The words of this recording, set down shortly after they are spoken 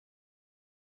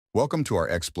Welcome to our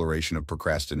exploration of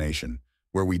procrastination,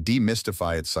 where we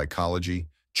demystify its psychology,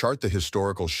 chart the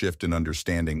historical shift in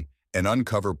understanding, and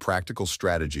uncover practical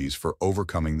strategies for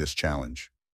overcoming this challenge.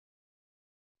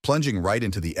 Plunging right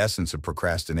into the essence of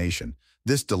procrastination,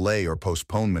 this delay or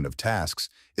postponement of tasks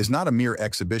is not a mere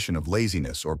exhibition of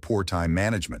laziness or poor time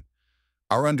management.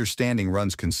 Our understanding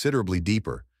runs considerably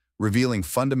deeper, revealing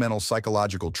fundamental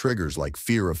psychological triggers like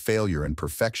fear of failure and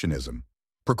perfectionism.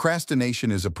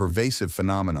 Procrastination is a pervasive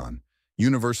phenomenon,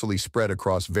 universally spread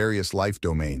across various life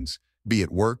domains, be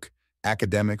it work,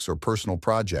 academics, or personal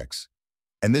projects.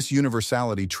 And this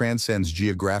universality transcends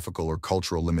geographical or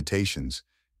cultural limitations,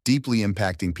 deeply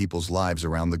impacting people's lives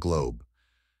around the globe.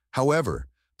 However,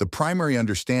 the primary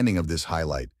understanding of this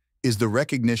highlight is the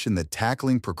recognition that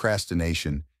tackling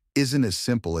procrastination isn't as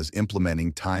simple as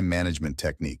implementing time management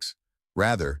techniques.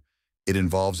 Rather, it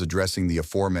involves addressing the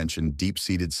aforementioned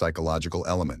deep-seated psychological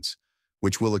elements,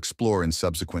 which we'll explore in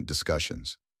subsequent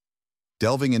discussions.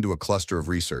 Delving into a cluster of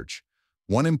research,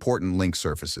 one important link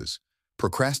surfaces.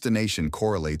 Procrastination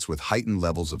correlates with heightened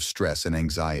levels of stress and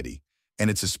anxiety, and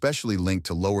it's especially linked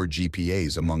to lower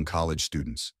GPAs among college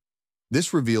students.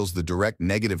 This reveals the direct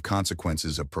negative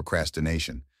consequences of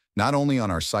procrastination, not only on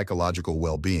our psychological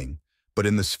well-being, but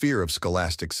in the sphere of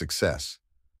scholastic success.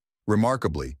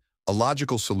 Remarkably, a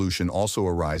logical solution also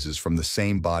arises from the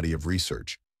same body of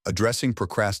research, addressing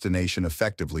procrastination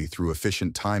effectively through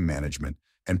efficient time management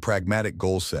and pragmatic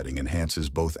goal setting enhances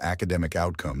both academic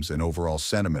outcomes and overall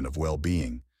sentiment of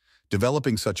well-being.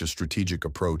 Developing such a strategic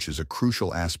approach is a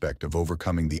crucial aspect of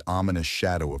overcoming the ominous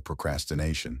shadow of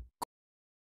procrastination.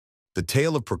 The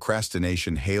tale of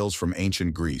procrastination hails from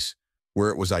ancient Greece,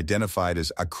 where it was identified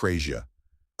as akrasia,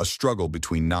 a struggle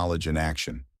between knowledge and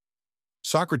action.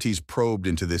 Socrates probed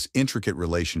into this intricate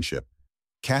relationship,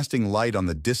 casting light on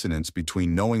the dissonance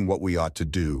between knowing what we ought to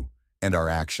do and our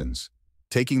actions.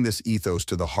 Taking this ethos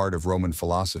to the heart of Roman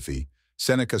philosophy,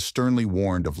 Seneca sternly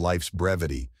warned of life's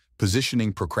brevity,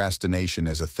 positioning procrastination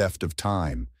as a theft of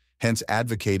time, hence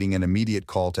advocating an immediate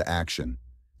call to action.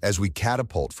 As we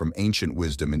catapult from ancient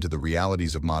wisdom into the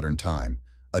realities of modern time,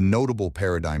 a notable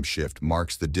paradigm shift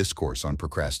marks the discourse on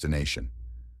procrastination.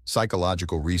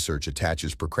 Psychological research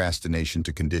attaches procrastination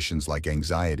to conditions like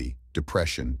anxiety,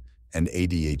 depression, and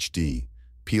ADHD,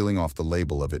 peeling off the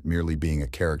label of it merely being a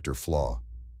character flaw.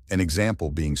 An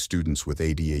example being students with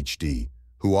ADHD,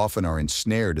 who often are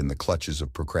ensnared in the clutches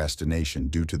of procrastination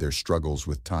due to their struggles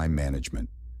with time management.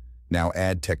 Now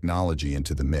add technology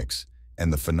into the mix,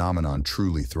 and the phenomenon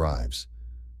truly thrives.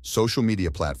 Social media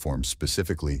platforms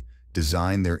specifically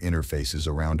design their interfaces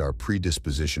around our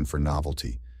predisposition for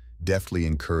novelty, deftly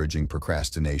encouraging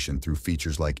procrastination through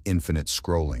features like infinite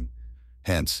scrolling.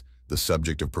 Hence, the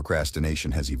subject of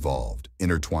procrastination has evolved,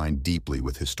 intertwined deeply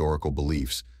with historical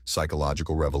beliefs,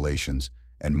 psychological revelations,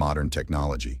 and modern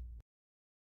technology.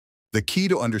 The key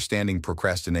to understanding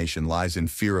procrastination lies in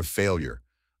fear of failure,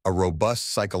 a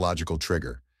robust psychological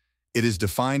trigger. It is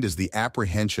defined as the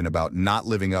apprehension about not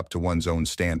living up to one's own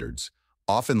standards,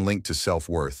 often linked to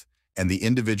self-worth and the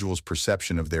individual's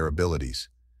perception of their abilities.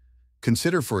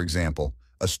 Consider, for example,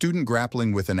 a student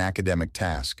grappling with an academic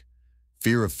task.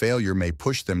 Fear of failure may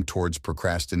push them towards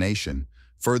procrastination,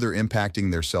 further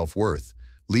impacting their self-worth,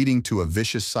 leading to a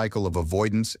vicious cycle of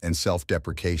avoidance and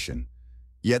self-deprecation.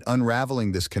 Yet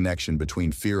unraveling this connection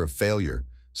between fear of failure,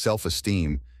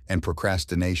 self-esteem, and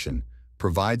procrastination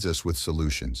provides us with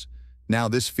solutions. Now,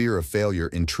 this fear of failure,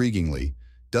 intriguingly,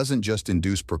 doesn't just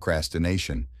induce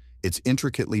procrastination, it's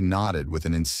intricately knotted with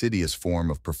an insidious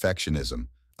form of perfectionism,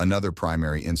 another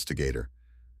primary instigator.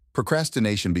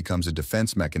 Procrastination becomes a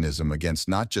defense mechanism against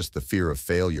not just the fear of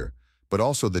failure, but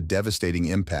also the devastating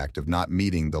impact of not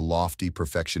meeting the lofty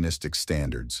perfectionistic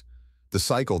standards. The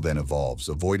cycle then evolves.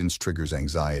 Avoidance triggers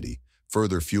anxiety,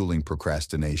 further fueling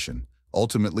procrastination,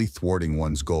 ultimately thwarting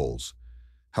one's goals.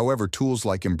 However, tools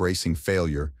like embracing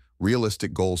failure,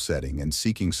 realistic goal setting, and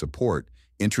seeking support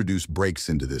introduce breaks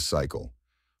into this cycle.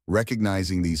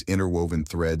 Recognizing these interwoven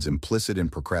threads implicit in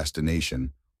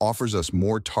procrastination offers us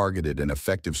more targeted and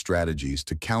effective strategies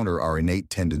to counter our innate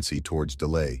tendency towards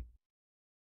delay.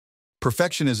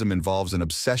 Perfectionism involves an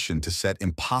obsession to set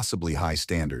impossibly high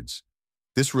standards.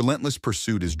 This relentless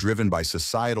pursuit is driven by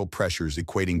societal pressures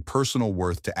equating personal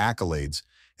worth to accolades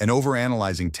and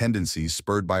overanalyzing tendencies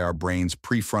spurred by our brain's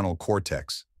prefrontal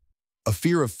cortex. A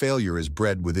fear of failure is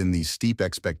bred within these steep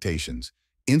expectations,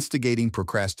 instigating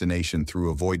procrastination through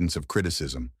avoidance of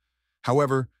criticism.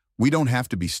 However, we don't have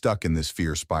to be stuck in this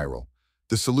fear spiral.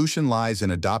 The solution lies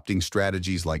in adopting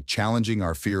strategies like challenging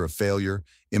our fear of failure,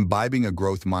 imbibing a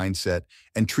growth mindset,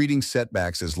 and treating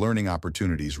setbacks as learning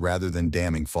opportunities rather than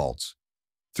damning faults.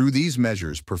 Through these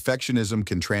measures, perfectionism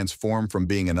can transform from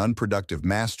being an unproductive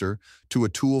master to a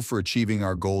tool for achieving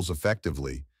our goals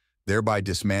effectively, thereby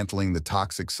dismantling the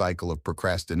toxic cycle of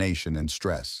procrastination and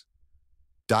stress.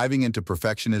 Diving into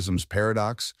perfectionism's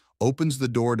paradox opens the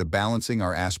door to balancing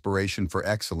our aspiration for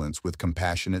excellence with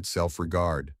compassionate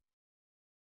self-regard.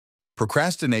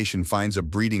 Procrastination finds a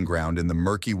breeding ground in the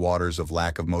murky waters of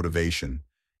lack of motivation,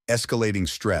 escalating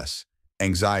stress,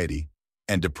 anxiety,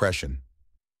 and depression.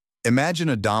 Imagine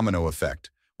a domino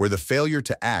effect, where the failure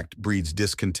to act breeds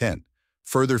discontent,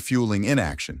 further fueling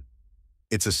inaction.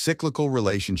 It's a cyclical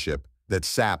relationship that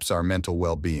saps our mental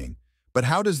well-being. But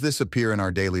how does this appear in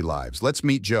our daily lives? Let's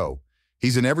meet Joe.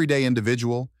 He's an everyday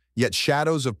individual, yet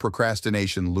shadows of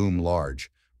procrastination loom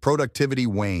large. Productivity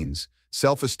wanes,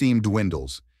 self-esteem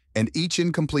dwindles, and each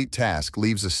incomplete task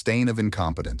leaves a stain of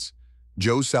incompetence.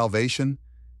 Joe's salvation?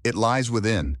 It lies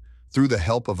within, through the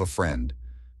help of a friend.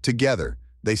 Together,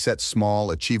 they set small,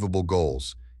 achievable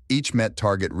goals. Each met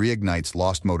target reignites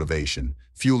lost motivation,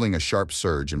 fueling a sharp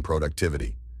surge in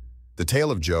productivity. The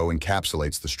tale of Joe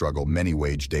encapsulates the struggle many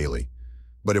wage daily.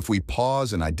 But if we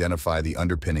pause and identify the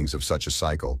underpinnings of such a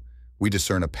cycle, we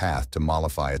discern a path to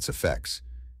mollify its effects.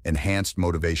 Enhanced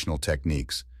motivational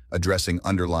techniques, addressing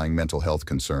underlying mental health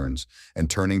concerns, and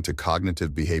turning to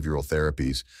cognitive behavioral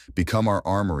therapies become our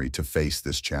armory to face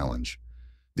this challenge.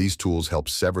 These tools help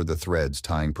sever the threads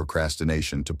tying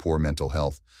procrastination to poor mental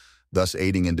health, thus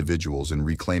aiding individuals in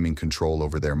reclaiming control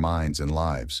over their minds and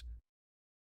lives.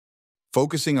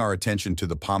 Focusing our attention to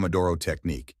the Pomodoro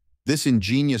Technique, this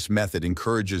ingenious method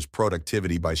encourages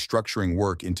productivity by structuring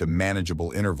work into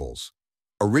manageable intervals.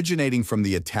 Originating from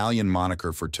the Italian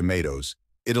moniker for tomatoes,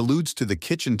 it alludes to the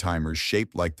kitchen timers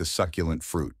shaped like the succulent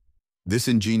fruit. This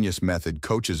ingenious method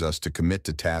coaches us to commit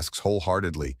to tasks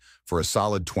wholeheartedly for a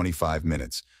solid 25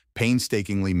 minutes,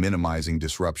 painstakingly minimizing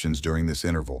disruptions during this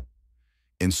interval.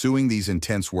 Ensuing these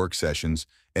intense work sessions,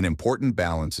 an important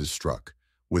balance is struck,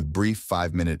 with brief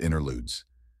 5-minute interludes.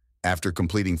 After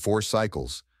completing 4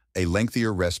 cycles, a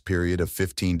lengthier rest period of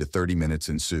 15 to 30 minutes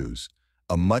ensues,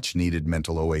 a much-needed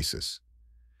mental oasis.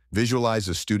 Visualize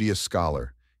a studious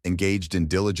scholar, engaged in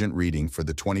diligent reading for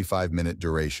the 25-minute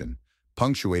duration,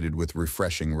 punctuated with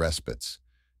refreshing respites.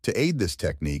 To aid this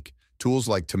technique, tools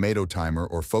like Tomato Timer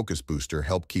or Focus Booster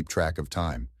help keep track of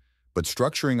time. But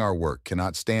structuring our work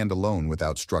cannot stand alone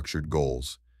without structured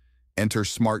goals. Enter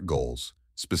SMART goals: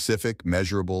 specific,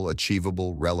 measurable,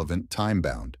 achievable, relevant,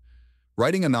 time-bound.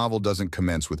 Writing a novel doesn't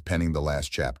commence with penning the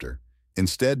last chapter.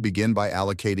 Instead, begin by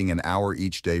allocating an hour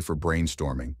each day for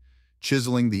brainstorming,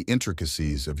 chiseling the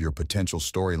intricacies of your potential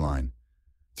storyline.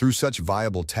 Through such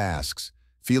viable tasks,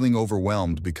 feeling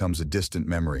overwhelmed becomes a distant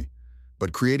memory,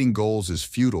 but creating goals is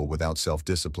futile without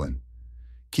self-discipline.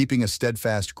 Keeping a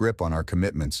steadfast grip on our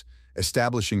commitments,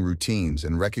 establishing routines,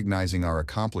 and recognizing our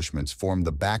accomplishments form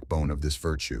the backbone of this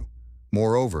virtue.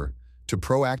 Moreover, to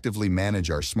proactively manage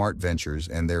our SMART ventures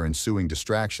and their ensuing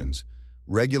distractions,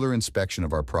 regular inspection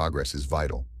of our progress is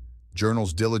vital.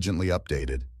 Journals diligently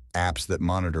updated, apps that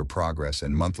monitor progress,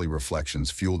 and monthly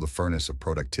reflections fuel the furnace of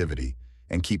productivity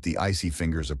and keep the icy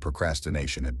fingers of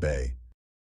procrastination at bay.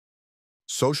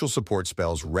 Social support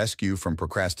spells rescue from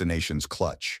procrastination's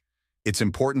clutch. Its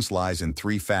importance lies in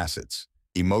 3 facets: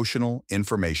 emotional,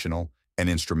 informational, and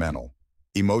instrumental.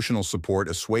 Emotional support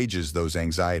assuages those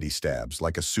anxiety stabs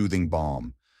like a soothing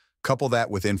balm. Couple that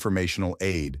with informational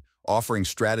aid, offering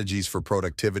strategies for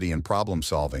productivity and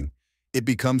problem-solving, it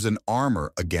becomes an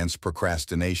armor against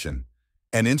procrastination.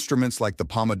 And instruments like the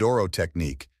Pomodoro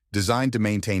Technique, designed to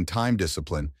maintain time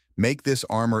discipline, make this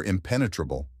armor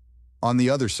impenetrable. On the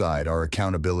other side are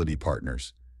accountability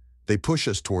partners. They push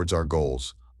us towards our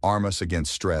goals, arm us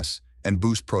against stress, and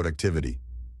boost productivity.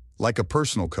 Like a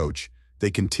personal coach, they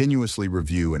continuously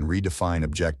review and redefine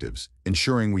objectives,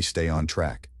 ensuring we stay on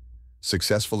track.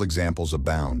 Successful examples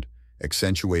abound,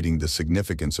 accentuating the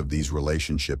significance of these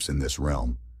relationships in this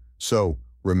realm. So,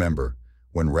 remember,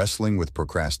 when wrestling with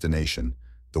procrastination,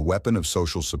 the weapon of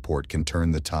social support can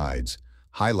turn the tides,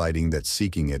 highlighting that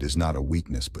seeking it is not a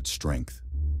weakness but strength.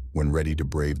 When ready to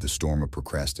brave the storm of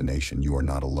procrastination, you are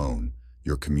not alone.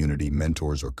 Your community,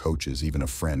 mentors, or coaches, even a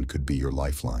friend, could be your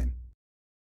lifeline.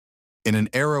 In an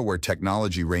era where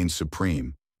technology reigns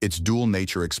supreme, its dual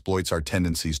nature exploits our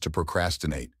tendencies to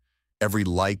procrastinate. Every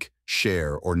like,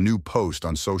 share, or new post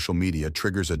on social media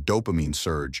triggers a dopamine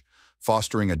surge,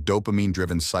 fostering a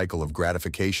dopamine-driven cycle of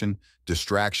gratification,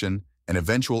 distraction, and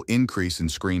eventual increase in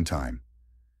screen time.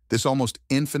 This almost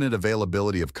infinite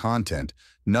availability of content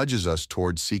nudges us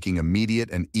towards seeking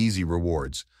immediate and easy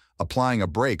rewards, applying a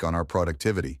brake on our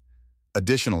productivity.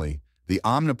 Additionally, the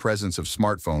omnipresence of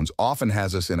smartphones often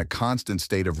has us in a constant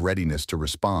state of readiness to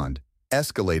respond.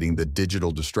 escalating the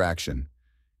digital distraction.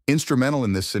 Instrumental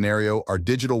in this scenario are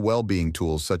digital well-being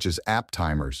tools such as app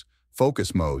timers,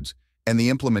 focus modes, and the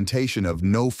implementation of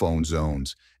no-phone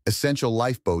zones, essential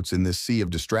lifeboats in this sea of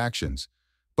distractions.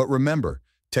 But remember,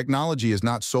 technology is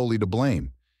not solely to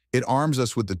blame. It arms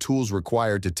us with the tools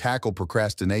required to tackle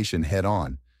procrastination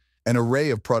head-on. An array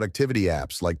of productivity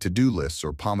apps like to-do lists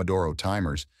or Pomodoro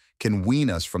timers can wean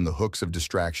us from the hooks of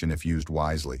distraction if used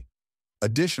wisely.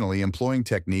 Additionally, employing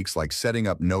techniques like setting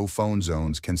up no-phone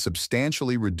zones can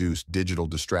substantially reduce digital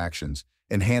distractions,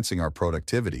 enhancing our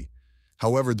productivity.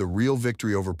 However, the real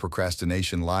victory over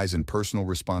procrastination lies in personal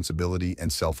responsibility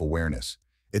and self-awareness.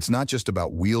 It's not just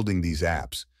about wielding these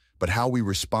apps, but how we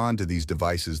respond to these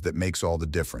devices that makes all the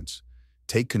difference.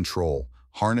 Take control,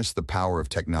 harness the power of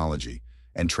technology,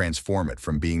 and transform it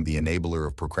from being the enabler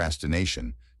of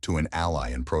procrastination to an ally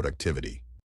in productivity.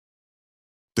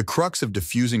 The crux of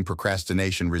diffusing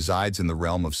procrastination resides in the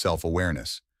realm of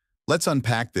self-awareness. Let's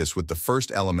unpack this with the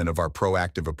first element of our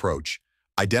proactive approach,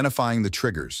 identifying the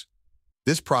triggers.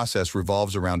 This process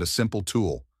revolves around a simple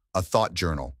tool, a thought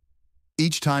journal.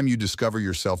 Each time you discover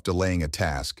yourself delaying a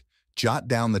task, jot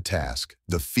down the task,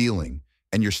 the feeling,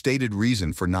 and your stated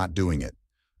reason for not doing it.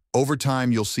 Over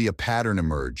time, you'll see a pattern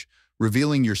emerge,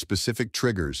 revealing your specific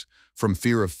triggers, from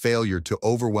fear of failure to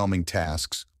overwhelming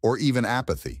tasks or even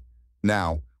apathy.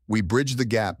 Now, we bridge the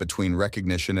gap between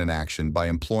recognition and action by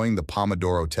employing the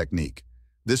Pomodoro Technique.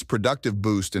 This productive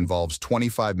boost involves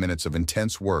 25 minutes of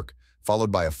intense work,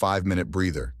 followed by a 5-minute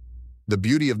breather. The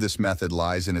beauty of this method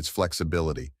lies in its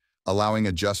flexibility, allowing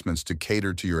adjustments to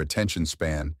cater to your attention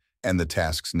span and the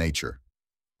task's nature.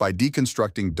 By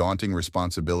deconstructing daunting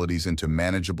responsibilities into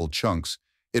manageable chunks,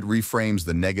 it reframes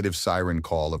the negative siren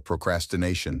call of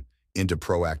procrastination into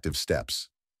proactive steps.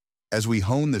 As we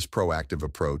hone this proactive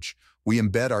approach, we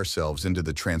embed ourselves into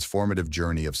the transformative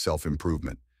journey of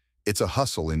self-improvement. It's a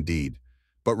hustle indeed,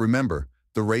 but remember,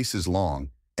 the race is long,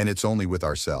 and it's only with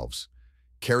ourselves.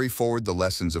 Carry forward the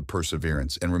lessons of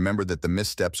perseverance and remember that the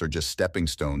missteps are just stepping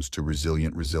stones to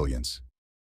resilient resilience.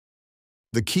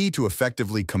 The key to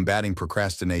effectively combating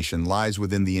procrastination lies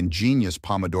within the ingenious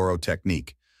Pomodoro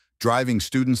Technique, driving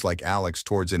students like Alex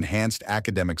towards enhanced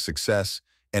academic success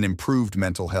and improved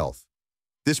mental health.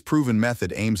 This proven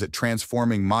method aims at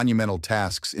transforming monumental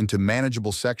tasks into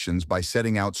manageable sections by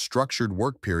setting out structured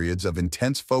work periods of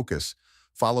intense focus,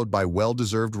 followed by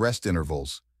well-deserved rest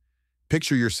intervals.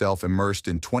 Picture yourself immersed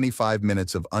in 25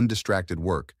 minutes of undistracted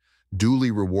work, duly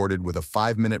rewarded with a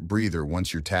 5-minute breather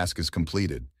once your task is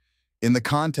completed. In the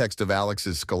context of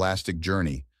Alex's scholastic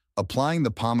journey, applying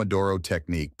the Pomodoro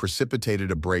Technique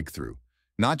precipitated a breakthrough,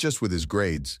 not just with his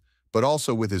grades, but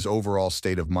also with his overall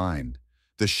state of mind.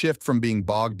 The shift from being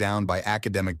bogged down by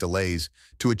academic delays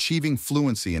to achieving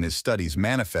fluency in his studies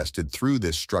manifested through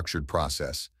this structured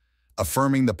process,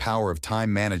 affirming the power of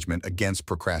time management against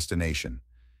procrastination.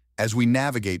 As we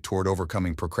navigate toward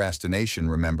overcoming procrastination,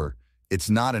 remember, it's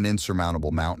not an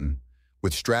insurmountable mountain.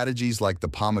 With strategies like the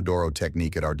Pomodoro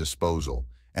Technique at our disposal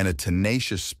and a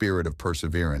tenacious spirit of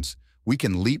perseverance, we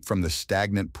can leap from the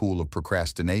stagnant pool of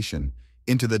procrastination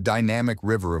into the dynamic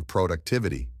river of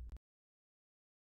productivity.